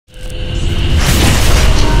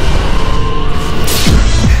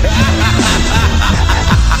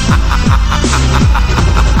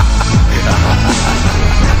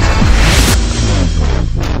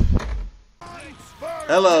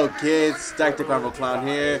Hello kids, Dr. Carnival Clown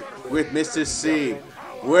here with Mr. Cee.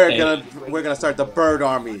 We're gonna start the Bird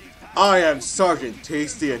Army. I am Sergeant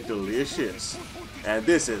Tasty and Delicious. And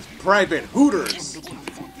this is Private Hooters.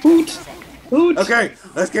 Hoot! Hoot! Okay,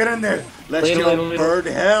 let's get in there. Let's show Bird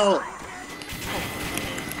hell.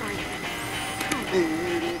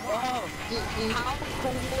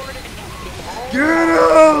 Get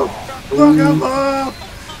him! Look him up!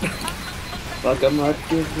 Fuck him up.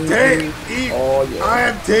 Eat. Oh, yeah. I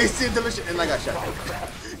am Tasty and Delicious. And I got shot.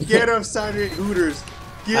 Get him, Sergeant Hooters.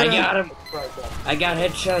 Get him. I got him. I got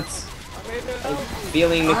headshots. I'm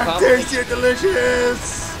feeling the I'm Tasty and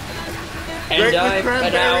Delicious. And I'm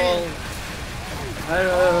an owl.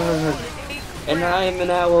 And I'm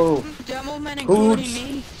an owl. Hoot.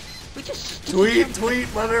 Tweet,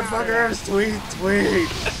 motherfuckers. Tweet.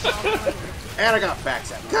 And I got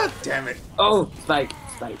backstab. God damn it. Oh, Spike.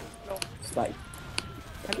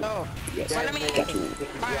 Hello. Yes. Got you.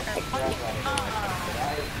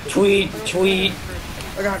 Tweet.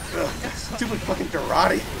 I got stupid fucking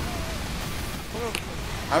karate.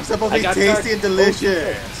 I'm supposed to be tasty and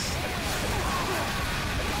delicious.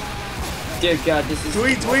 Dear God, this is...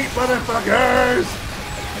 Tweet, motherfuckers.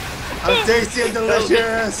 I'm tasty and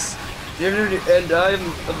delicious. And I'm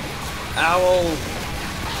an owl.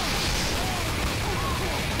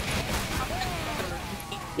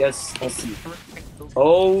 Yes, I'll see.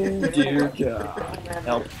 Oh dear God.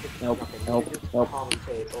 Help.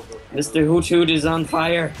 Mr. Hoot is on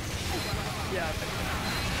fire.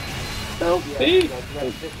 Help me.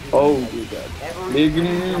 Oh dear God.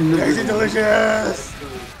 Tasty delicious.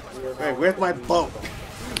 Wait, where's my boat?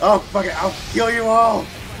 Oh, fuck it, I'll kill you all.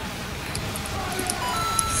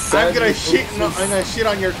 I'm gonna shit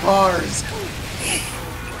on your cars.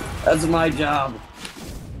 That's my job.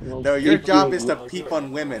 No, your job is to peep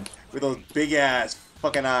on women with those big ass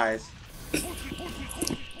fucking eyes.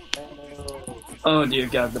 Oh dear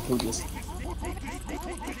God, the poopies.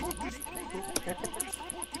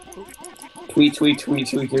 Tweet,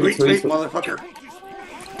 motherfucker.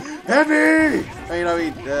 Heavy! Oh, you know what I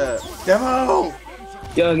mean? Demo!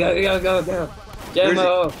 Go.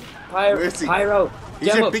 Demo! Pyro! Use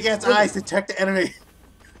Demo. your big ass eyes to check the enemy.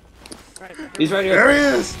 He's right here. There he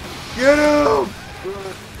is! Get him!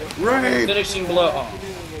 Right! Finishing blow. Oh.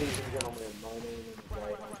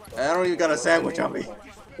 I don't even got a sandwich on me.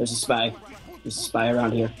 There's a spy. There's a spy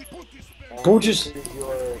around here. Gorgeous!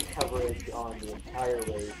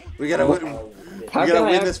 We gotta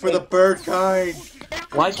win this for the bird kind.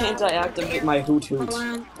 Why can't I activate my Hoot?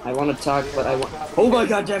 I want to talk, but I want... Oh my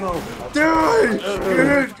God, Demo! Dude!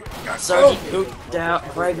 Sergeant Hoot down.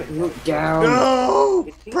 Private Hoot down. No!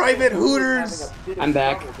 Private Hooters! I'm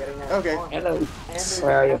back. Okay. Hello.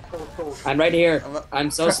 Where are you? I'm right here.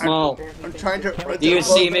 I'm so small. I'm trying to... Do you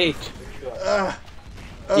see me?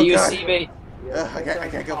 Do you see me? I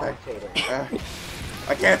can't go back.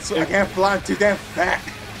 I can't fly. I'm too damn fat.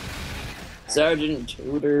 Sergeant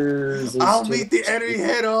Hooters. I'll meet the enemy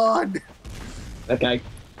head on. Okay.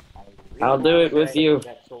 I'll do it with you.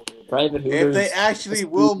 Private Hooters. If they actually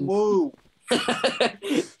will move.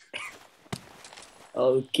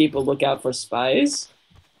 I'll keep a lookout for spies.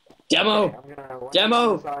 Demo!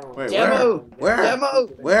 Wait, Demo! Where? Demo!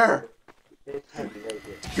 Where?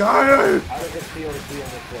 Got it!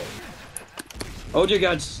 Oh dear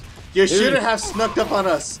God. You shouldn't have snuck up on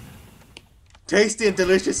us. Tasty and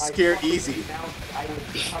delicious, scare easy.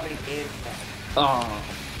 Oh.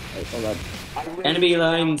 Wait, hold on. Enemy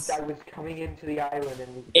lines. I was coming into the island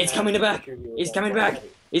and it's coming back. He's coming back.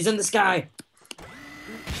 He's in the sky.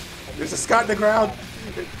 There's a scout in the ground.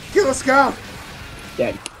 Kill a scout.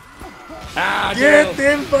 Dead. Ah, get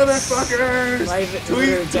them motherfuckers.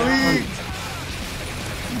 Tweet.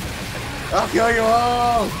 I'll kill you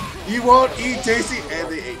all. You won't eat Tasty, and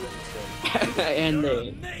they ate. And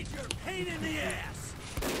they.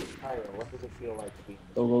 What does it feel like to be?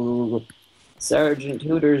 Go. Sergeant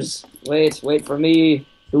Hooters, wait for me.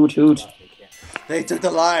 Hoot. They took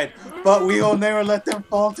the line, but we will never let them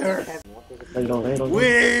falter.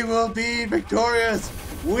 We will be victorious.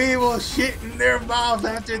 We will shit in their mouths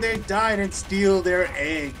after they died and steal their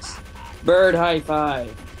eggs. Bird high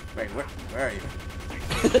five. Wait, where are you?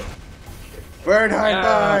 Bird high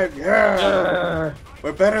five. Yeah.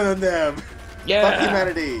 We're better than them. Yeah. Fuck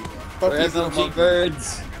humanity. Fuck We're MLG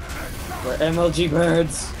birds. We're MLG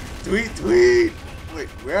birds. Tweet. Wait,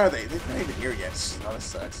 where are they? They're not even here yet. Oh, this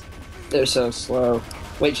sucks. They're so slow.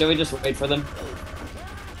 Wait, shall we just wait for them?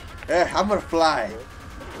 I'm gonna fly.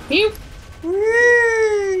 Pew!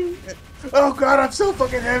 Whee! Oh God, I'm so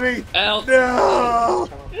fucking heavy. Help! No!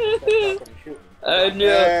 No!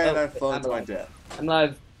 And I've flown to my death. I'm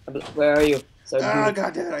live. Where are you? So Ah, good.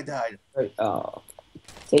 god damn it, I died. Oh,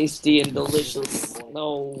 tasty and delicious.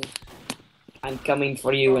 No, I'm coming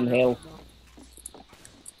for you in hell.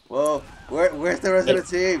 Whoa, where's the rest of the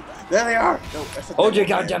team? There they are! No, that's a Hold your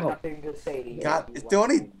demo, goddamn man. mouth. Nothing to say to you. God, it's the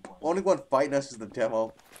only one fighting us is the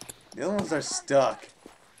demo. The other ones are stuck.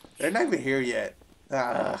 They're not even here yet.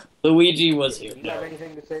 Ah. Luigi was here. Do you have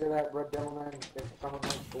anything to say to that red devil man? If someone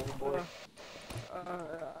likes Golden Boy?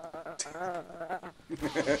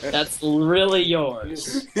 That's really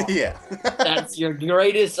yours. Yeah. That's your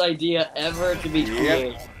greatest idea ever to be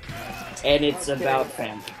created. And it's about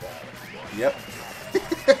family. Yep.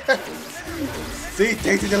 See,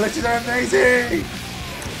 tasty delicious are amazing!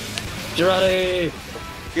 Girardi!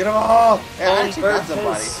 Get them all! Hey, I Oh, actually got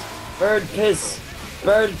somebody. Bird piss!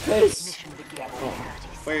 Bird piss!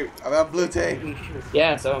 Wait, I'm on blue tape.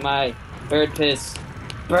 Yeah, so am I. Bird piss.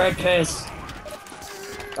 Bird piss!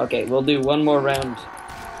 Okay, we'll do one more round.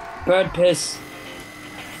 Bird piss.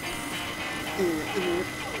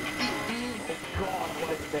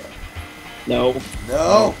 No.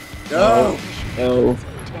 No! No! No.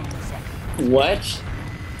 What?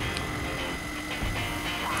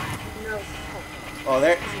 Oh,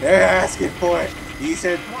 they're asking for it. He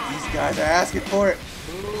said these guys are asking for it.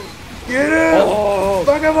 Get him! Oh!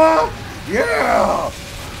 Fuck him up! Yeah!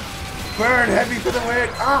 Bird heavy for the win!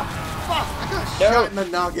 Ah! Fuck! I got shot in the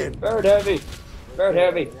noggin. Bird heavy. Bird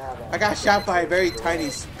heavy. I got shot by a very tiny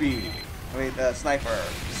speed. I mean, sniper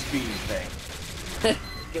speed thing.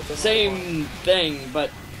 Same thing, but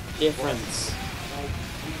difference.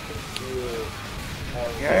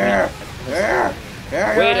 Yeah! Yeah!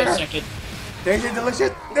 Yeah! Wait a second. Tasty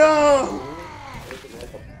delicious! No!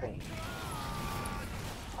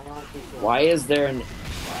 Why is there an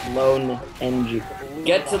lone engine?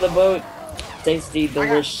 Get to the boat. Tasty,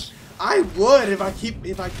 delish. I would if I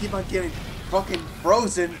keep on getting fucking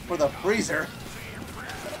frozen for the freezer.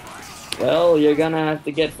 Well, you're gonna have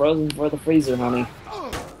to get frozen for the freezer, honey.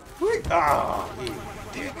 Oh,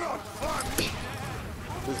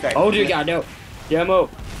 Oh dear God, no. Demo.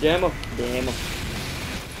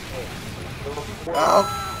 Oh,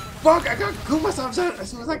 fuck! I got cool myself as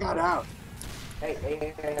soon as I got out.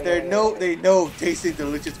 They know tasty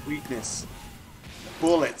delicious weakness.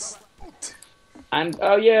 Bullets.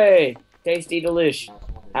 Oh yay! Tasty delish.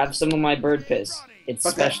 Have some of my bird piss. It's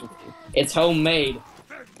What's that? special. It's homemade.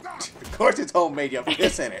 Of course it's homemade, you have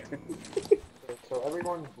piss in it.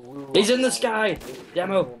 He's in the sky!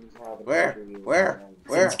 Demo! Where? He's in Where?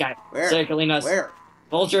 the sky. Where? Circling us. Where?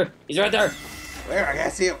 Vulture! He's right there! Where? I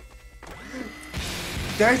can't see him.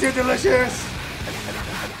 Tasty delicious!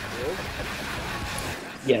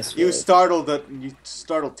 Yes. You really.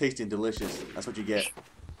 startled tasty and delicious. That's what you get.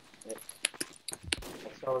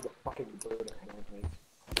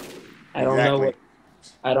 I don't know what.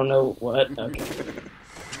 I don't know what. Okay.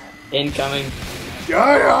 Incoming.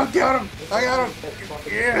 Yeah, I got him! I got him!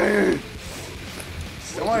 Yeah!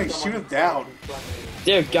 Somebody shoot him down.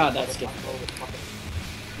 Dear God, that's good.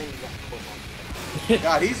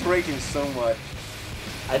 God, he's raging so much.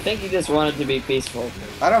 I think he just wanted to be peaceful.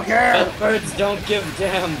 I don't care! But birds don't give a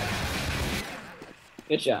damn.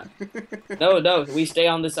 Good shot. No, we stay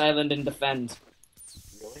on this island and defend.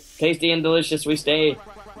 Tasty and delicious, we stay.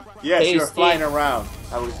 Yes, you're Tasty. flying around.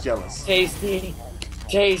 I was jealous. Tasty.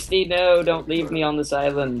 Tasty, no, don't leave me on this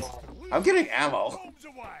island. I'm getting ammo.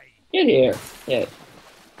 Get here. Yeah. Is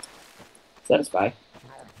that a spy?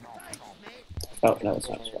 Oh, no, it's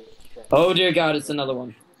not a spy. Oh dear God, it's another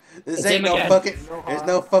one. This It's ain't him no again. fucking. There's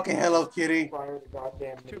no fucking Hello Kitty.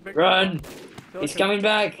 Run! He's coming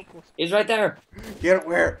back! He's right there! Get him.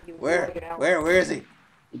 Where is he?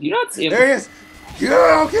 Did you not see him? There he is. Yeah,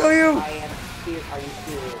 I'll kill you.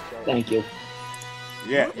 Thank you.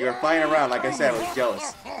 Yeah, you were flying around. Like I said, I was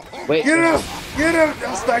jealous. Wait. Get him! Get him!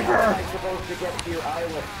 No sniper!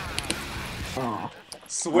 Aw.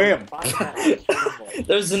 Swim.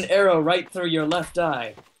 There's an arrow right through your left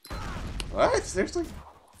eye. What? Seriously?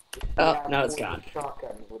 Oh, now it's gone.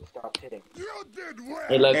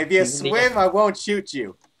 Hey, look. If you swim, I won't shoot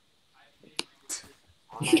you.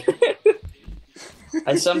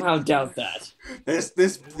 I somehow doubt that. This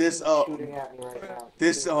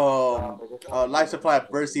life supply of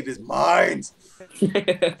bird seed is mine.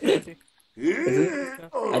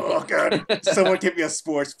 Oh God! Someone give me a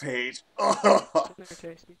sports page. Oh.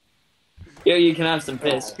 Here, you can have some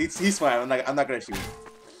piss. He's fine. I'm not gonna shoot him.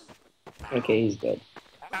 Okay, he's good.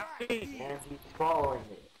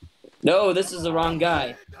 No, this is the wrong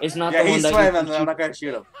guy. It's not Yeah, the one he's that fine. you I'm can not gonna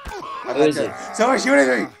shoot him. Who is it? Someone shooting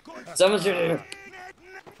me! shoot. Someone's shooting him.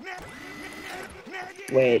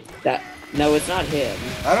 Wait, that... No, it's not him.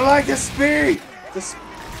 I don't like this speed!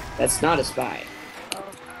 That's not a spy.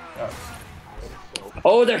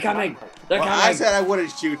 Oh, they're coming! They're Well, coming! I said I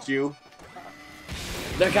wouldn't shoot you.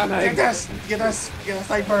 They're coming! Get this! Get this! Get a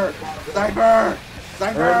sniper! Sniper!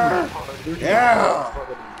 Sniper! Yeah!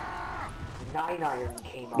 9-iron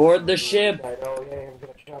came up. Board the ship! Oh yeah, I'm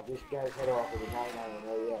gonna chop this guy's head off with a 9-iron.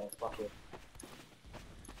 Oh yeah, fuck it.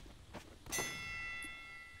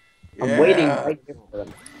 I'm Yeah. waiting right here for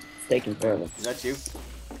them. It's taking forever. Is that you?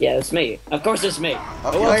 Yeah, it's me. Of course it's me. Who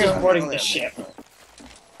else Okay, is boarding okay. the ship?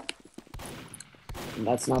 And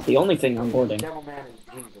that's not the only thing I'm boarding. Devilman is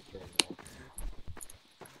Jesus.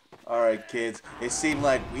 Alright, kids. It seemed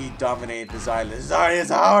like we dominated this island. This island is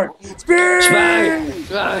ours! Speed! Spy!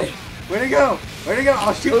 Spy! Where'd he go? Where'd he go?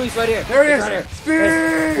 I'll shoot. Oh, he's right here. There he He's is! right here.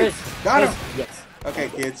 Speed! Chris, Got him! Yes. Okay,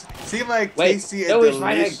 kids. Seem like Wait. tasty and No, he's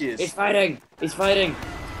fighting. delicious. He's fighting. He's fighting.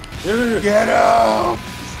 Get him!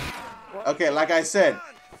 Okay, like I said,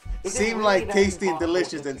 Is it seem really like that tasty and impossible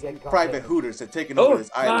delicious to and get private goddamn- Hooters have taken over Oh, this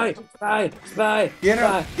spy! island. Spy! Spy! Get him!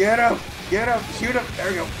 Spy. Get him! Get him! Shoot him! There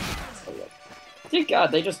we go. Thank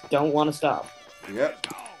God, they just don't want to stop. Yep.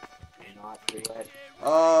 Not do it.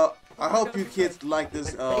 I hope you kids like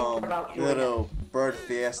this little bird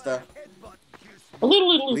fiesta.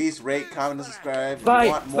 Little. Please rate, comment, and subscribe. If you Spy!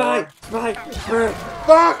 want more. Spy! Spy!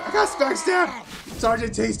 Fuck! I got backstabbed!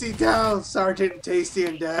 Sergeant Tasty down! Sergeant Tasty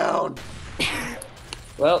and down!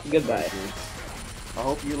 Well, goodbye. I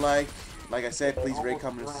hope you like I said, please rate,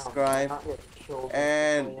 comment, and subscribe.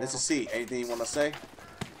 And Mr Cee, anything you want to say?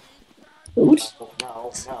 Oops.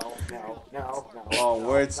 No. Oh,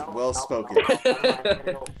 words well spoken.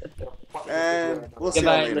 And we'll see you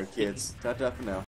Goodbye, later, Mr. kids. Ta-ta for now.